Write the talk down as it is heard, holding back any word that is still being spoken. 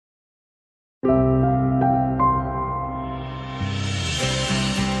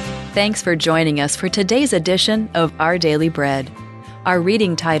Thanks for joining us for today's edition of Our Daily Bread. Our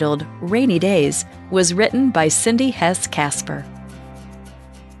reading titled Rainy Days was written by Cindy Hess Casper.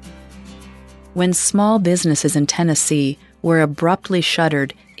 When small businesses in Tennessee were abruptly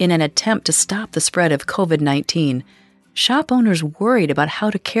shuttered in an attempt to stop the spread of COVID-19, shop owners worried about how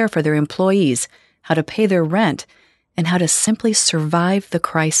to care for their employees, how to pay their rent, and how to simply survive the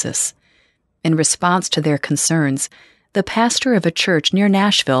crisis. In response to their concerns, the pastor of a church near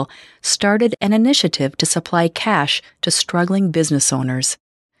Nashville started an initiative to supply cash to struggling business owners.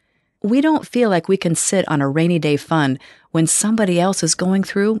 We don't feel like we can sit on a rainy day fund when somebody else is going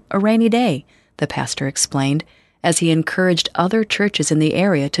through a rainy day, the pastor explained, as he encouraged other churches in the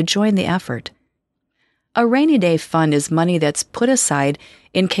area to join the effort. A rainy day fund is money that's put aside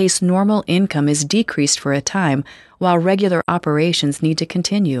in case normal income is decreased for a time while regular operations need to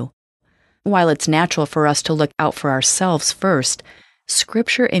continue. While it's natural for us to look out for ourselves first,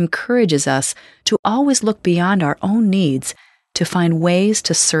 Scripture encourages us to always look beyond our own needs to find ways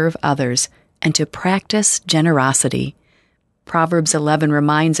to serve others and to practice generosity. Proverbs 11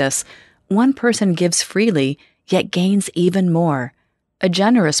 reminds us, one person gives freely, yet gains even more. A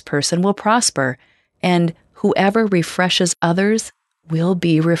generous person will prosper, and whoever refreshes others will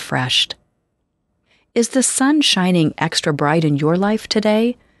be refreshed. Is the sun shining extra bright in your life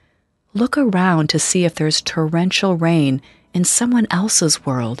today? Look around to see if there's torrential rain in someone else's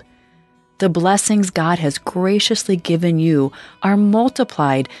world. The blessings God has graciously given you are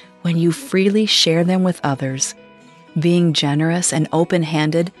multiplied when you freely share them with others. Being generous and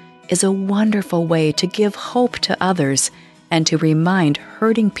open-handed is a wonderful way to give hope to others and to remind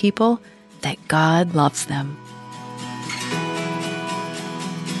hurting people that God loves them.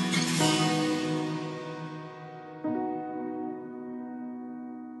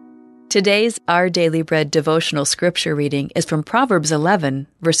 Today's Our Daily Bread devotional scripture reading is from Proverbs 11,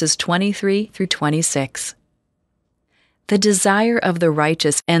 verses 23 through 26. The desire of the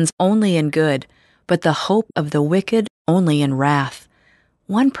righteous ends only in good, but the hope of the wicked only in wrath.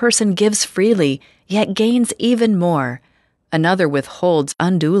 One person gives freely, yet gains even more. Another withholds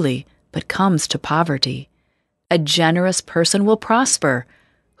unduly, but comes to poverty. A generous person will prosper.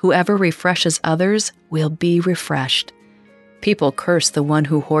 Whoever refreshes others will be refreshed. People curse the one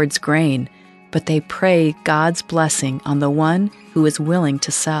who hoards grain, but they pray God's blessing on the one who is willing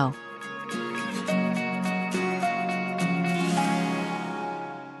to sell.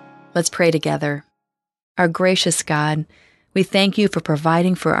 Let's pray together. Our gracious God, we thank you for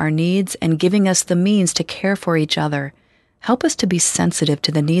providing for our needs and giving us the means to care for each other. Help us to be sensitive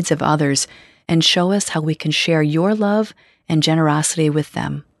to the needs of others and show us how we can share your love and generosity with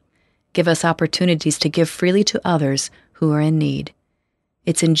them. Give us opportunities to give freely to others who are in need.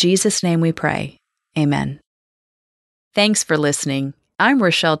 It's in Jesus' name we pray. Amen. Thanks for listening. I'm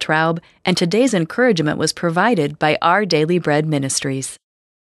Rochelle Traub, and today's encouragement was provided by Our Daily Bread Ministries.